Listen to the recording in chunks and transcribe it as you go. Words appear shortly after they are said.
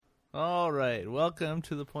All right, welcome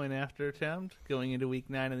to the Point After attempt, going into Week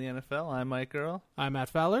 9 in the NFL. I'm Mike Earl, I'm Matt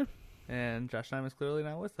Fowler. and Josh Heim is clearly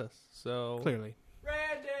not with us. So Clearly.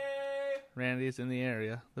 Randy's in the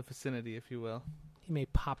area, the vicinity, if you will. He may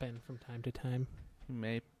pop in from time to time. He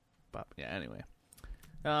may pop. Yeah, anyway.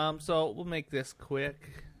 So we'll make this quick.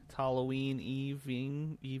 It's Halloween Eve.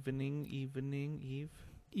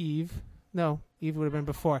 Eve. No, Eve would have been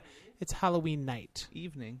before. It's Halloween night.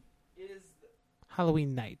 Evening.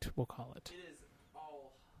 Halloween night, we'll call it. It is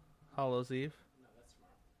all. Hallows Eve. No, that's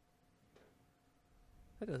tomorrow.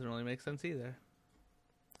 That doesn't really make sense either.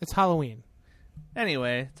 It's Halloween.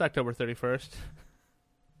 Anyway, it's October 31st.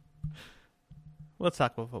 Let's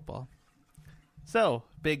talk about football. So,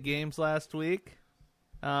 big games last week.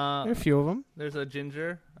 There are a few of them. There's a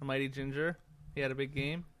mighty Ginger. He had a big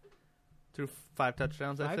game. Threw 5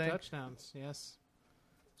 touchdowns, I 5 think. touchdowns, yes.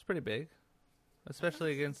 It's pretty big.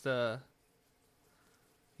 Especially against, that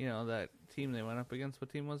team they went up against. What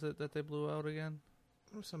team was it that they blew out again?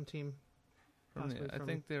 Some team, I Possibly from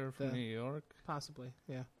think they were from the- New York. possibly,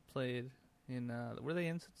 yeah. Played in, were they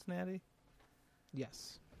in Cincinnati?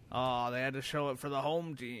 Yes. Oh, they had to show it for the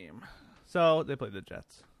home team. So, they played the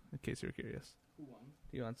Jets, in case you were curious. Who won?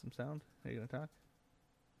 Do you want some sound? Are you going to talk?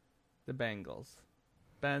 The Bengals.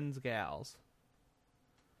 Ben's Gals.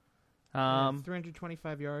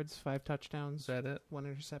 325 yards, 5 touchdowns, Is that it? 1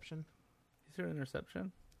 interception. He threw an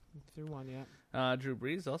interception. Threw 1, yeah. Drew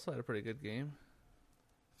Brees also had a pretty good game.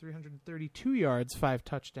 332 yards, 5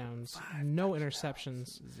 touchdowns, no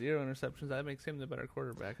interceptions. 0 interceptions. That makes him the better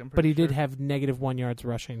quarterback. I'm pretty But he did sure. have negative 1 yards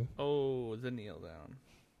rushing. Oh, the kneel down.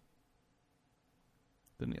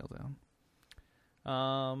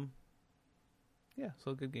 Yeah,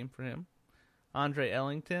 so a good game for him. Andre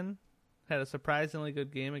Ellington had a surprisingly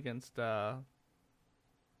good game against the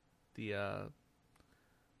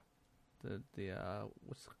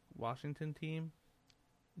Washington team.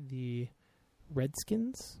 The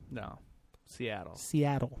Redskins? No, Seattle.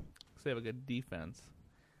 Seattle. 'Cause they have a good defense,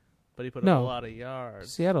 but he put up No. a lot of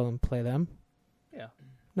yards. Seattle didn't play them. Yeah,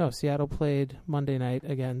 No, Seattle played Monday night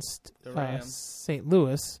against The Rams. St.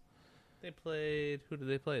 Louis. they played. Who did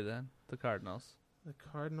they play then? The Cardinals. The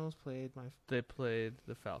Cardinals played They played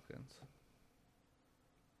the Falcons.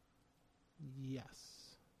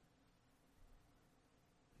 yes.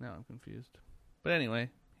 Now I'm confused. But anyway,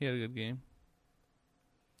 he had a good game.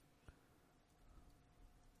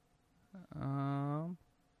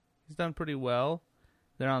 He's done pretty well.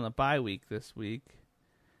 They're on the bye week this week.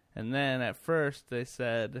 And then at first they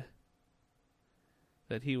said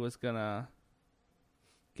that he was going to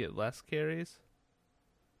get less carries.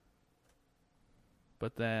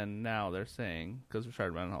 But then now they're saying, because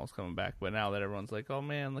Rashard Mendenhall's coming back, but now that everyone's like, oh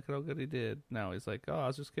man, look at how good he did. Now he's like, oh, I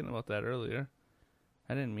was just kidding about that earlier.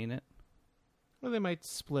 I didn't mean it. Well, they might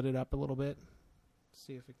split it up a little bit.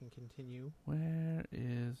 See if it can continue. Where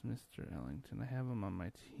is Mr. Ellington? I have him on my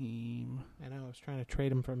team. I know, I was trying to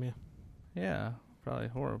trade him from you. Yeah, probably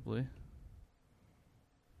horribly.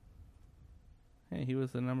 Hey, he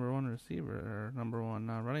was the number 1 receiver, or number 1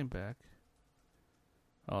 running back.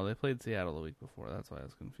 Oh, they played Seattle the week before. That's why I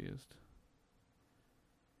was confused.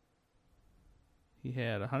 He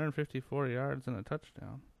had 154 yards and a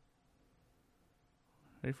touchdown.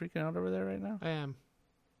 Are you freaking out over there right now? I am.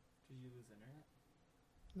 Did you lose internet?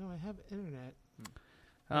 No, I have internet.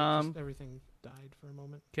 Just everything died for a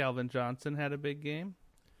moment. Calvin Johnson had a big game.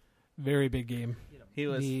 Very big game. He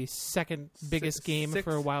was The second biggest game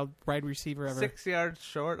for a wide receiver ever. 6 yards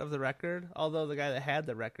short of the record, although the guy that had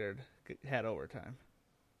the record had overtime.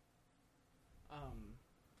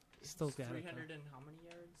 Still got it, 300 and how many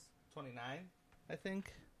yards? 29, I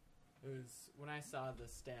think. It was when I saw the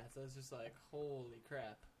stats, I was just like, holy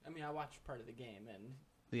crap. I mean, I watched part of the game, and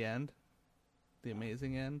The end. The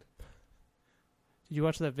amazing end. Did you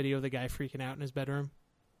watch that video of the guy freaking out in his bedroom?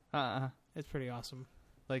 Uh-uh. It's pretty awesome.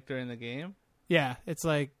 Like during the game? Yeah, it's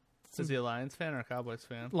like Is he a Lions fan or a Cowboys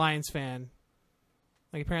fan? Lions fan.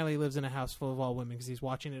 Like, apparently he lives in a house full of all women because he's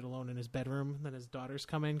watching it alone in his bedroom. Then his daughters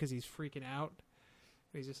come in because he's freaking out.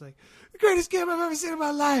 And he's just like, the greatest game I've ever seen in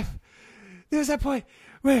my life. There's that point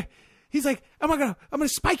where he's like, I'm gonna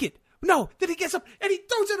spike it. No, then he gets up and he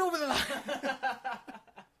throws it over the line.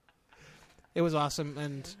 It was awesome.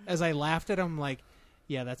 And as I laughed at him, like,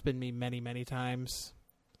 yeah, that's been me many, many times.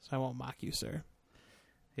 So I won't mock you, sir.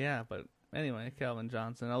 Yeah, but anyway, Calvin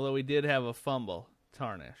Johnson. Although he did have a fumble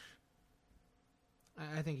tarnish.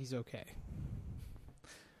 I think he's okay.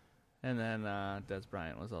 And then Des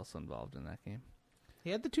Bryant was also involved in that game. He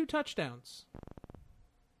had the 2 touchdowns.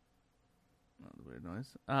 That was a weird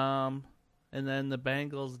noise. And then the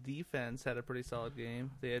Bengals defense had a pretty solid game.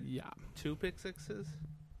 They had 2 pick sixes.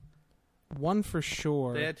 One for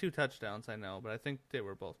sure. They had 2 touchdowns, I know, but I think they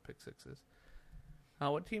were both pick sixes.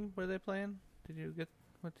 What team were they playing? Did you get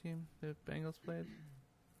what team the Bengals played?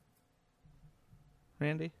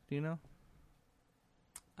 Randy, do you know?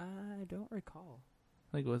 I don't recall.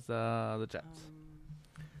 I think it was the Jets.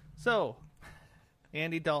 So,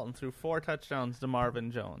 Andy Dalton threw 4 touchdowns to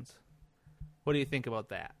Marvin Jones. What do you think about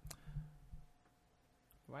that?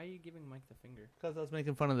 Why are you giving Mike the finger? Because I was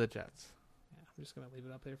making fun of the Jets. Yeah, I'm just going to leave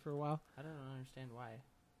it up there for a while. I don't understand why.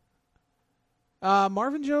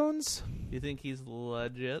 Marvin Jones, Do you think he's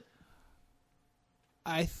legit?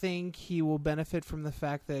 I think he will benefit from the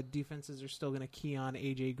fact that defenses are still going to key on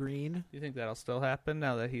A.J. Green. Do you think that'll still happen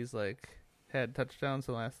now that he's had touchdowns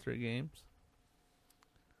in the last 3 games?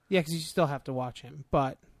 Yeah, because you still have to watch him,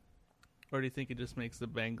 but Or do you think it just makes the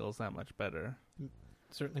Bengals that much better?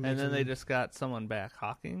 certainly And makes then him- they just got someone back.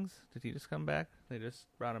 Hawkins? Did he just come back? They just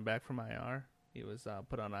brought him back from IR. He was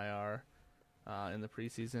put on IR in the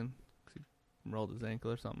preseason because he rolled his ankle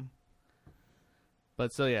or something.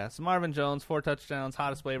 But so Marvin Jones, 4 touchdowns,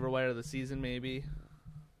 hottest waiver wire of the season maybe.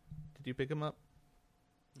 Did you pick him up?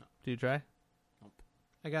 No. Did you try?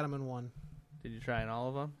 I got him in 1. Did you try in all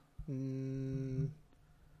of them?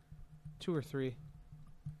 2 or 3.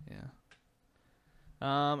 Yeah.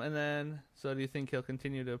 And then, so do you think he'll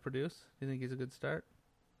continue to produce? Do you think he's a good start?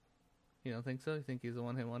 You don't think so? You think he's a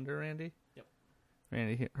one-hit wonder, Randy? Yep.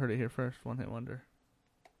 Randy heard it here first, one-hit wonder.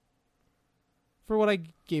 For what I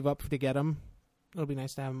gave up to get him, it'll be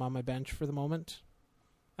nice to have him on my bench for the moment.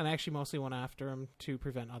 And I actually mostly went after him to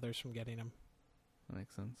prevent others from getting him. That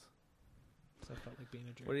makes sense. So I felt like being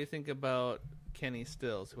a jerk. What do you think about Kenny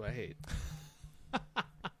Stills, who I hate?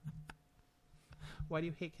 Why do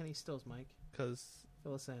you hate Kenny Stills, Mike? Because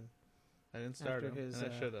Fill us in. I didn't start After him, his,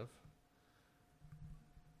 and I should have.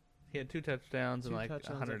 He had 2 touchdowns and 2 like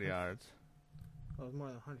touchdowns, 100 I think. yards. Oh, it was more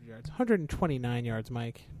than 100 yards. 129 yards,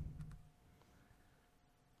 Mike.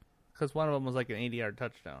 Because one of them was like an 80-yard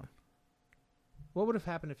touchdown. What would have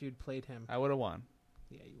happened if you'd played him? I would have won.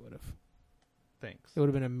 Yeah, you would have. Thanks. It would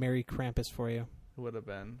have been a Merry Krampus for you. It would have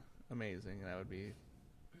been amazing, and I would be...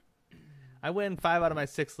 I win 5 out of my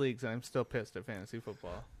 6 leagues, and I'm still pissed at fantasy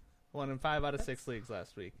football. I won in 5 out of 6 leagues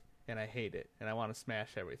last week, and I hate it, and I want to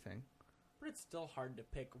smash everything. But it's still hard to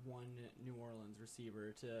pick one New Orleans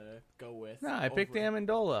receiver to go with. No, I picked over-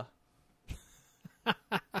 Amendola.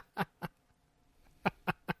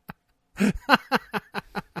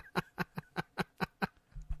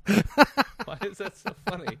 Why is that so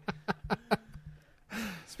funny?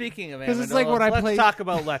 Speaking of 'Cause Amendola, it's like what I let's played- talk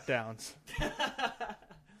about letdowns.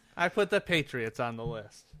 I put the Patriots on the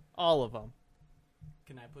list. All of them.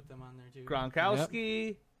 Can I put them on there too?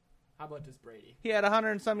 Gronkowski, How about just Brady? he had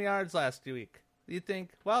 100 and some yards last week. You'd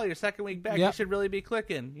think, well, your second week back, you Yep. should really be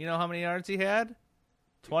clicking. You know how many yards he had?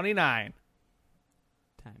 29.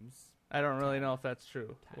 Times. I don't really know if that's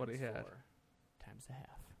true, what he times had. 4, times a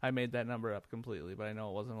half. I made that number up completely, but I know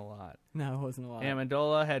it wasn't a lot. No, it wasn't a lot.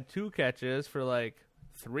 Amendola had 2 catches for like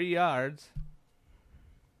 3 yards.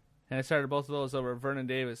 And I started both of those over Vernon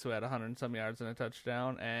Davis, who had 100 and some yards and a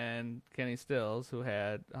touchdown, and Kenny Stills, who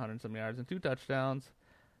had 100 and some yards and 2 touchdowns.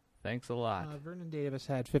 Thanks a lot. Vernon Davis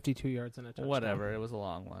had 52 yards and a touchdown. Whatever, it was a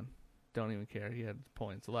long one. Don't even care. He had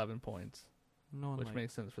points, 11 points, No one which likes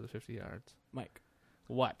makes sense for the 50 yards. Mike.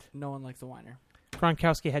 What? No one likes a whiner.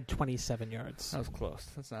 Gronkowski had 27 yards. That was close.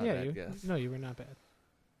 That's not yeah, a bad you, guess. no, you were not bad.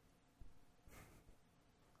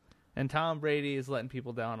 And Tom Brady is letting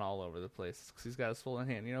people down all over the place because he's got his full in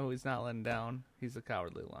hand. You know who he's not letting down? He's a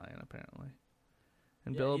cowardly lion, apparently.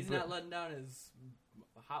 And Yeah, Bill, he's not letting down his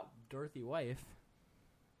hot Dorothy wife.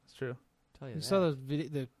 it's true. Tell you You that. saw those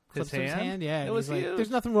the clips of his hand? hand? Yeah. It and was he's like, huge. there's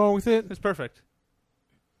nothing wrong with it. It's perfect.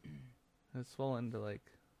 It's swollen to like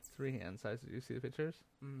 3 hand size. Did you see the pictures?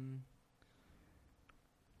 Mm.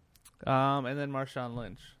 And then Marshawn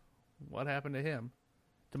Lynch. What happened to him?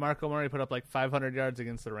 DeMarco Murray put up like 500 yards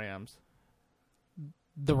against the Rams.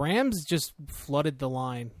 The Rams just flooded the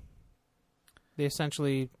line. They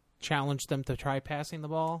essentially challenged them to try passing the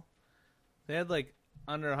ball. They had like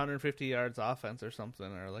under 150 yards offense or something,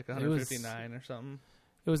 or like 159 or something.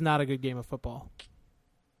 It was not a good game of football.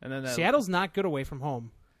 And then that, Seattle's not good away from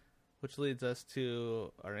home. which leads us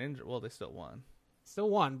to our injury. Well, they still won Still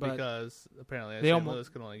won, but because apparently they St. almo- Louis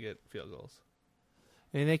can only get field goals,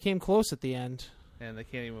 and they came close at the end. and they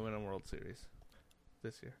can't even win a World Series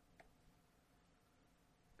this year.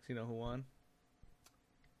 'Cause you know who won?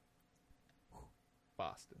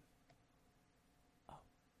 Boston.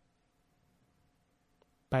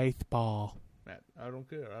 Baseball. Matt, I don't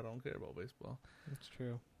care. I don't care about baseball. That's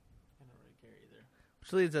true. I don't really care either.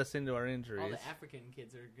 Which leads us into our All injuries. the African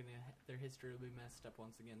kids are gonna. Their history will be messed up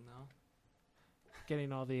once again, though.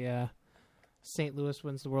 getting all the St. Louis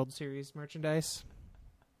wins the World Series merchandise.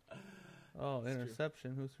 Oh, That's true.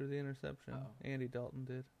 interception. Who threw the interception? Oh. Andy Dalton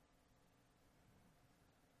did.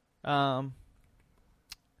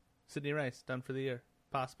 Sidney Rice, done for the year.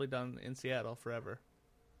 Possibly done in Seattle forever.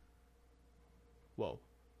 Whoa.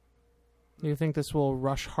 Do you think this will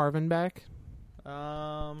rush Harvin back?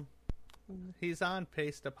 He's on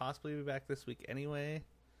pace to possibly be back this week anyway,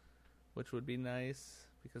 which would be nice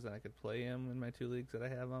because then I could play him in my 2 leagues that I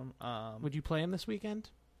have him. Would you play him this weekend?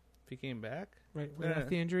 If he came back, Right Yeah. after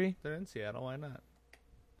the injury? they're in Seattle. Why not?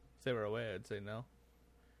 If they were away, I'd say no.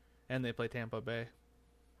 And they play Tampa Bay.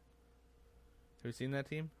 Have you seen that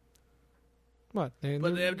team? What?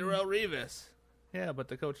 But they have Darrell Revis. Yeah, but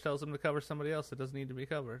the coach tells them to cover somebody else that doesn't need to be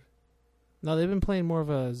covered. No, they've been playing more of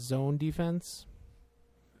a zone defense,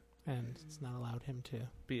 and it's not allowed him to.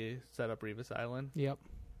 Be set up Revis Island. Yep.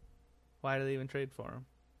 Why did they even trade for him?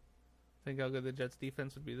 Think how good the Jets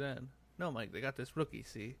defense would be then. No, Mike, they got this rookie,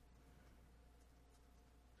 see?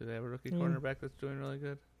 Do they have a rookie cornerback that's doing really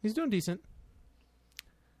good? He's doing decent.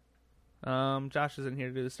 Josh isn't here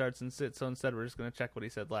to do the starts and sits, so instead we're just going to check what he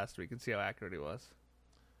said last week and see how accurate he was.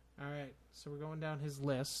 All right, so we're going down his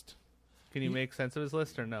list. Can you You- make sense of his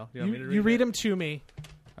list or no? You want me to You read it? him to me.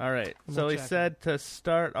 All right. I'm So gonna he check said to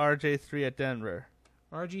start RJ3 at Denver.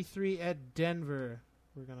 RG3 at Denver.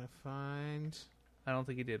 We're going to find... I don't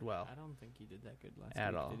think he did well. I don't think he did that good last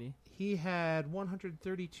At week, all. did he? He had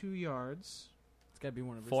 132 yards, It's got to be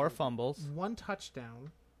one of his 4 like- fumbles. 1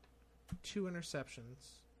 touchdown, 2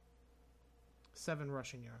 interceptions, 7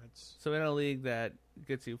 rushing yards. So in a league that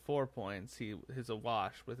gets you 4 points, he's a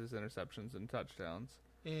wash with his interceptions and touchdowns.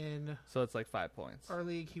 In So it's like 5 points. our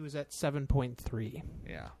league, he was at 7.3.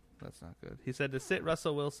 Yeah, that's not good. He said to sit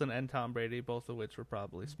Russell Wilson and Tom Brady, both of which were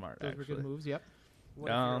probably smart, Those were actually. good moves, yep. What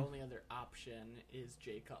if Um, your only other option is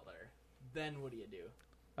Jay Cutler? Then what do you do?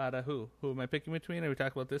 Out of who? Who am I picking between? Are we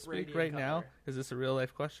talking about this Brady week right and now? Cutler. Is this a real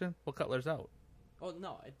life question? Well, Cutler's out. Oh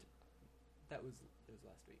no, it was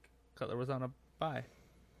last week. Cutler was on a bye.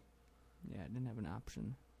 Yeah, I didn't have an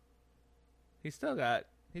option. He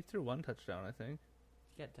threw 1 touchdown, I think.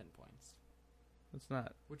 He got 10 points, It's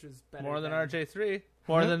not which was better more than than RJ3.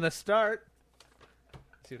 More than the start.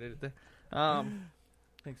 See what I did there?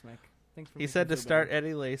 Thanks, Mike. Thanks for He making said me to feel start better.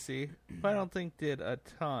 Eddie Lacy, who I don't think did a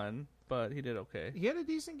ton, but he did okay. He had a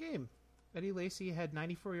decent game. Eddie Lacy had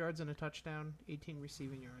 94 yards and a touchdown, 18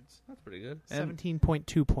 receiving yards, That's pretty good. And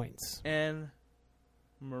 17.2 points.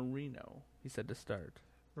 Marino, he said to start.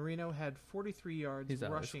 Marino had 43 yards He's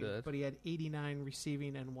always rushing, good. but he had 89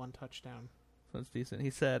 receiving and 1 touchdown. So that's decent. He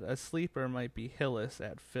said a sleeper might be Hillis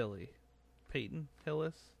at Philly. Peyton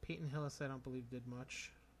Hillis? Peyton Hillis, I don't believe, did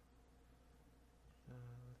much.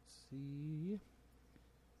 Let's see.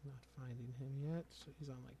 Not finding him yet. So he's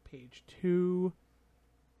on like page 2.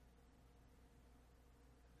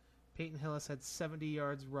 Peyton Hillis had 70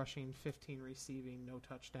 yards rushing, 15 receiving, no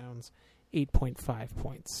touchdowns, 8.5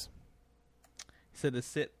 points. He said to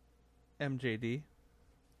sit MJD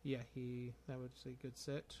Yeah, that was a good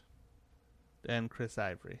sit. and Chris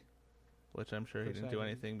Ivory, which I'm sure he Chris didn't do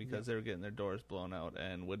Ivory, anything because yeah. they were getting their doors blown out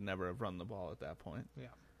and would never have run the ball at that point. Yeah.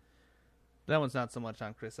 That one's not so much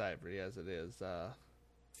on Chris Ivory as it is the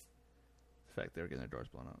fact they were getting their doors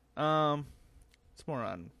blown out. It's more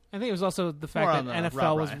on I think it was also the fact More that on the NFL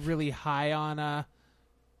Rob was Ryan. really high on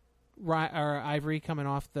Ivory coming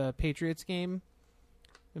off the Patriots game.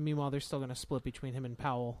 And meanwhile, they're still going to split between him and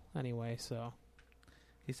Powell anyway. So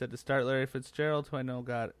He said to start Larry Fitzgerald, who I know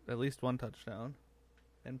got at least 1 touchdown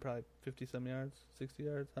and probably 50-some yards, 60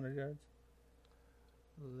 yards, 100 yards.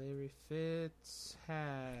 Larry Fitz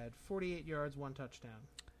had 48 yards, 1 touchdown.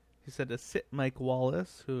 He said to sit Mike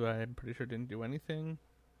Wallace, who I'm pretty sure didn't do anything,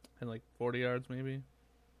 and like 40 yards maybe.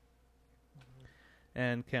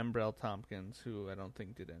 And Cambrell Tompkins, who I don't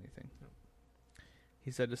think did anything. No. He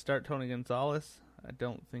said to start Tony Gonzalez. I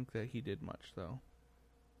don't think that he did much, though.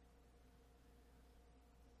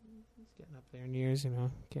 He's getting up there in years,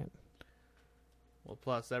 Can't. Well,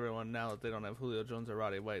 plus everyone, now that they don't have Julio Jones or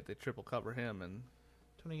Roddy White, they triple cover him. And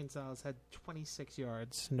Tony Gonzalez had 26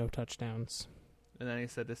 yards, no touchdowns. then he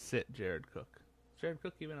said to sit Jared Cook. Is Jared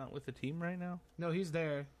Cook even out with the team right now? No, he's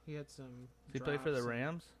there. He had some. Does he play for the drops.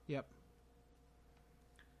 Rams? Yep.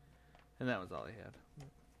 And that was all he had.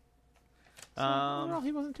 So, overall,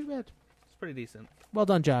 he wasn't too bad. It's pretty decent. Well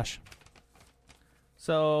done, Josh.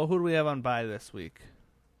 So, who do we have on bye this week?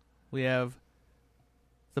 We have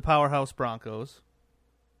the Powerhouse Broncos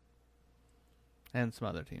and some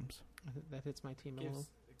other teams. That hits my team a little.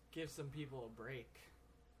 Give some people a break.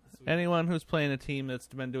 this week. Anyone who's playing a team that's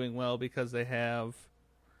been doing well because they have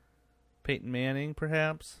Peyton Manning,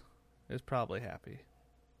 perhaps, is probably happy,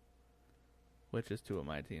 which is two of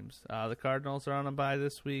my teams. The Cardinals are on a bye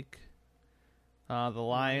this week. The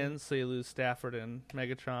Lions, so you lose Stafford and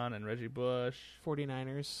Megatron and Reggie Bush.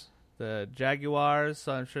 49ers. The Jaguars,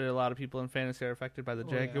 so I'm sure a lot of people in fantasy are affected by the Oh,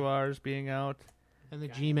 yeah. Jaguars being out. And the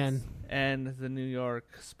Giants. G-Men. And the New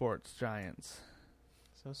York Sports Giants.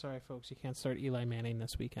 So sorry, folks. You can't start Eli Manning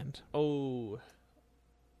this weekend. Oh,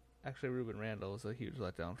 actually, Ruben Randall was a huge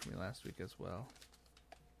letdown for me last week as well.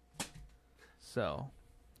 So,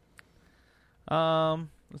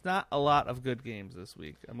 there's not a lot of good games this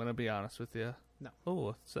week. I'm gonna be honest with you. No.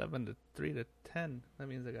 Oh, 7-3-10. That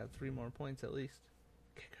means I got 3 more points at least.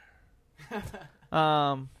 Kicker.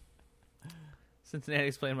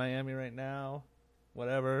 Cincinnati's playing Miami right now.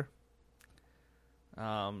 Whatever.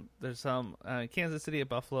 There's some Kansas City at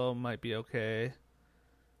Buffalo might be okay.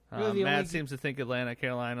 Really, the Matt only seems to think Atlanta,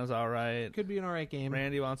 Carolina's all right. Could be an alright game.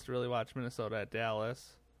 Randy wants to really watch Minnesota at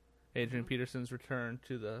Dallas. Adrian Peterson's return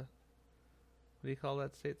to the, what do you call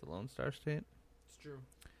that state? The Lone Star State? It's true.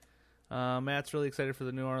 Matt's really excited for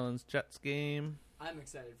the New Orleans Jets game. I'm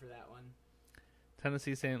excited for that one.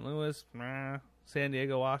 Tennessee, St. Louis. Nah. San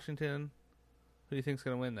Diego, Washington. Who do you think's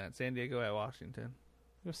going to win that? San Diego at Washington.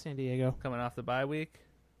 Go San Diego. Coming off the bye week.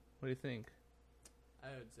 What do you think? I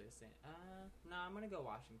would say no, I'm gonna go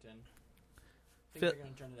Washington. I think Phil- they're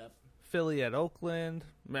gonna turn it up. Philly at Oakland.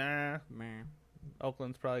 Meh. Meh.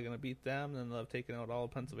 Oakland's probably going to beat them. Then they'll have taken out all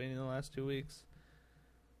of Pennsylvania in the last 2 weeks.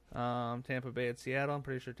 Tampa Bay at Seattle. I'm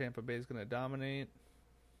pretty sure Tampa Bay is going to dominate.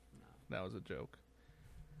 No. That was a joke.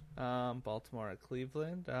 Baltimore at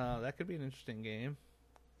Cleveland. That could be an interesting game.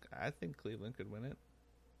 I think Cleveland could win it.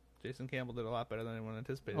 Jason Campbell did a lot better than anyone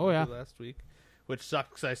anticipated Oh, yeah. last week, which sucks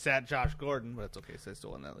because I sat Josh Gordon, but it's okay because I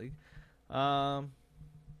still won that league.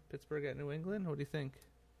 Pittsburgh at New England. What do you think?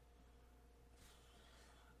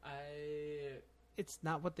 It's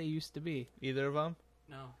not what they used to be. Either of them?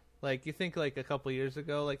 No. Like, you think like a couple years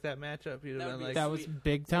ago, like that matchup, you'd That have would been be like, That was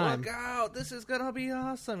big time. look out, this is going to be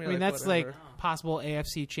awesome. I You're mean, that's whatever. like possible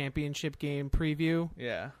AFC Championship game preview.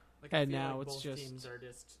 Yeah. Like, I And feel now like it's both just- teams are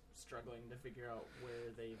just struggling to figure out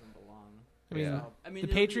where they even belong. I mean, Yeah. So, I mean, the it'll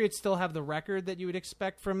be- Patriots still have the record that you would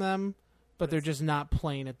expect from them, but they're it's- just not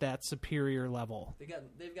playing at that superior level. They've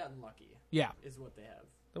gotten lucky, Yeah. is what they have.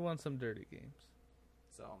 They won some dirty games.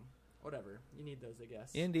 So, whatever. You need those, I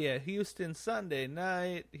guess. India, Houston, Sunday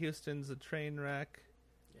night. Houston's a train wreck.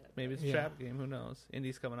 Yeah, Maybe it's a Yeah. trap game. Who knows?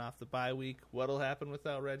 Indy's coming off the bye week. What'll happen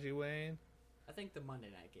without Reggie Wayne? I think the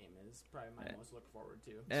Monday night game is probably my most look forward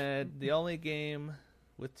to. And the only game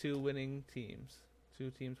with 2 winning teams.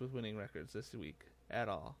 2 teams with winning records this week at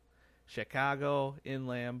all. Chicago in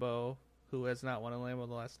Lambeau, who has not won in Lambeau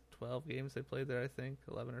the last 12 games they played there, I think.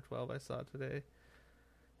 11 or 12 I saw today.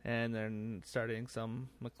 And then starting some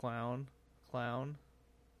Josh McCown. McCown.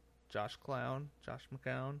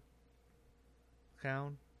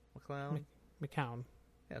 McCown.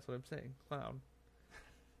 Yeah, that's what I'm saying. Clown.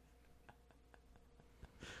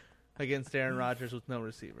 Against Aaron Rodgers with no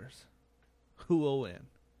receivers. Who will win?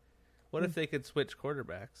 What if they could switch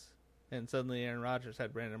quarterbacks and suddenly Aaron Rodgers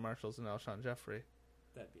had Brandon Marshall and Alshon Jeffrey?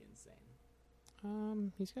 That'd be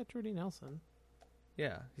insane. He's got Jordy Nelson.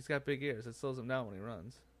 Yeah, he's got big ears. It slows him down when he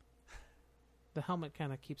runs. The helmet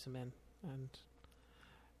kind of keeps him in, and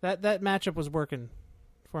that matchup was working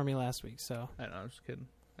for me last week, so I know, I'm just kidding.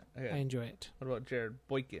 I enjoy it. What about Jared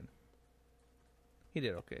Boykin? He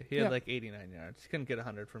did okay. He had like 89 yards. He couldn't get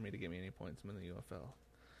 100 for me to give me any points. I'm in the UFL.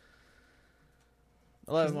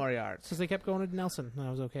 11 more yards. Since they kept going to Nelson, and I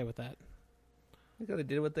was okay with that. I think they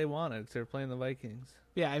did what they wanted 'cause they were playing the Vikings.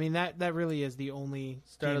 Yeah, I mean that really is the only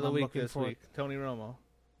Start game of the I'm week looking this for. week. Tony Romo.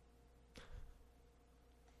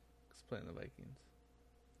 He's playing the Vikings.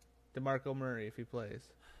 DeMarco Murray if he plays.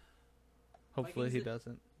 Hopefully Vikings he did-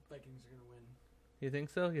 doesn't. Vikings are going to win. You think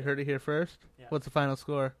so? You heard it here first? Yeah. What's the final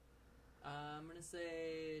score? I'm going to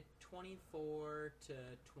say 24-21.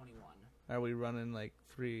 Are we running like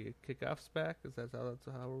 3 kickoffs back? Is that's how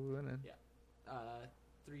we're winning? Yeah.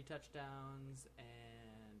 3 touchdowns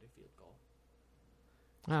and a field goal.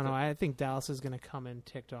 I don't know. I think Dallas is going to come in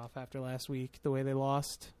ticked off after last week, the way they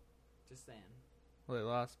lost. Just saying. Well, they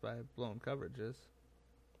lost by blown coverages.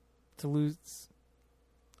 To lose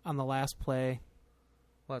on the last play,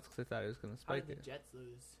 Well, that's because they thought he was going to How spike did the it. Jets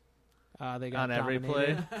lose? they got On every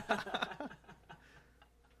dominated. play?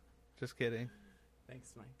 Just kidding.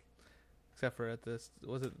 Thanks, Mike. Except for at this,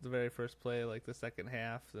 was it the very first play, like the second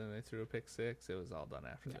half, then they threw a pick 6. It was all done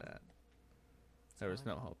after Yeah. that. There was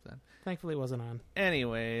no hope then. Thankfully, it wasn't on.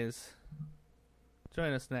 Anyways,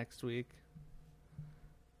 join us next week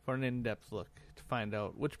for an in-depth look to find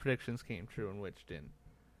out which predictions came true and which didn't.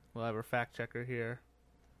 We'll have our fact checker here.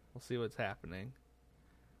 we'll see what's happening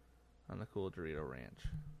on the Cool Dorito Ranch.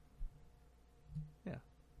 Yeah.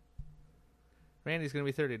 Randy's going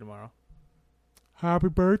to be 30 tomorrow. Happy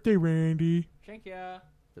birthday, Randy. Thank ya.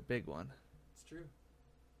 The big one. It's true.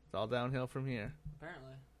 It's all downhill from here.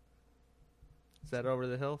 Apparently. Is that over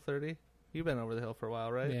the hill, 30? You've been over the hill for a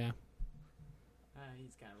while, right? Yeah.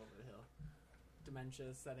 He's kind of over the hill.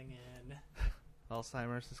 Dementia's setting in.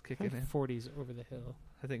 Alzheimer's is I kicking think in. 40's over the hill.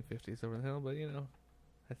 I think 50's over the hill, but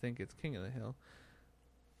I think it's king of the hill.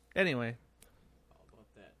 Anyway, All about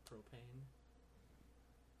that propane.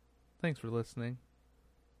 thanks for listening.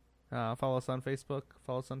 Follow us on Facebook.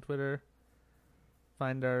 Follow us on Twitter.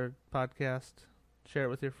 Find our podcast. Share it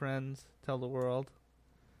with your friends. Tell the world.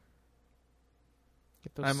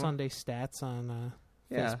 Get those Sunday stats on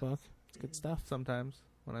Yeah. Facebook. It's good stuff. Sometimes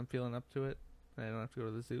when I'm feeling up to it, I don't have to go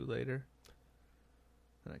to the zoo later.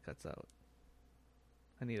 Then it cuts out.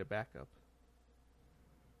 I need a backup.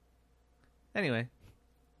 Anyway,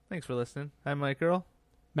 thanks for listening. I'm Mike Earl.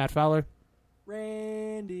 Matt Fowler.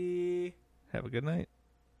 Randy. Have a good night.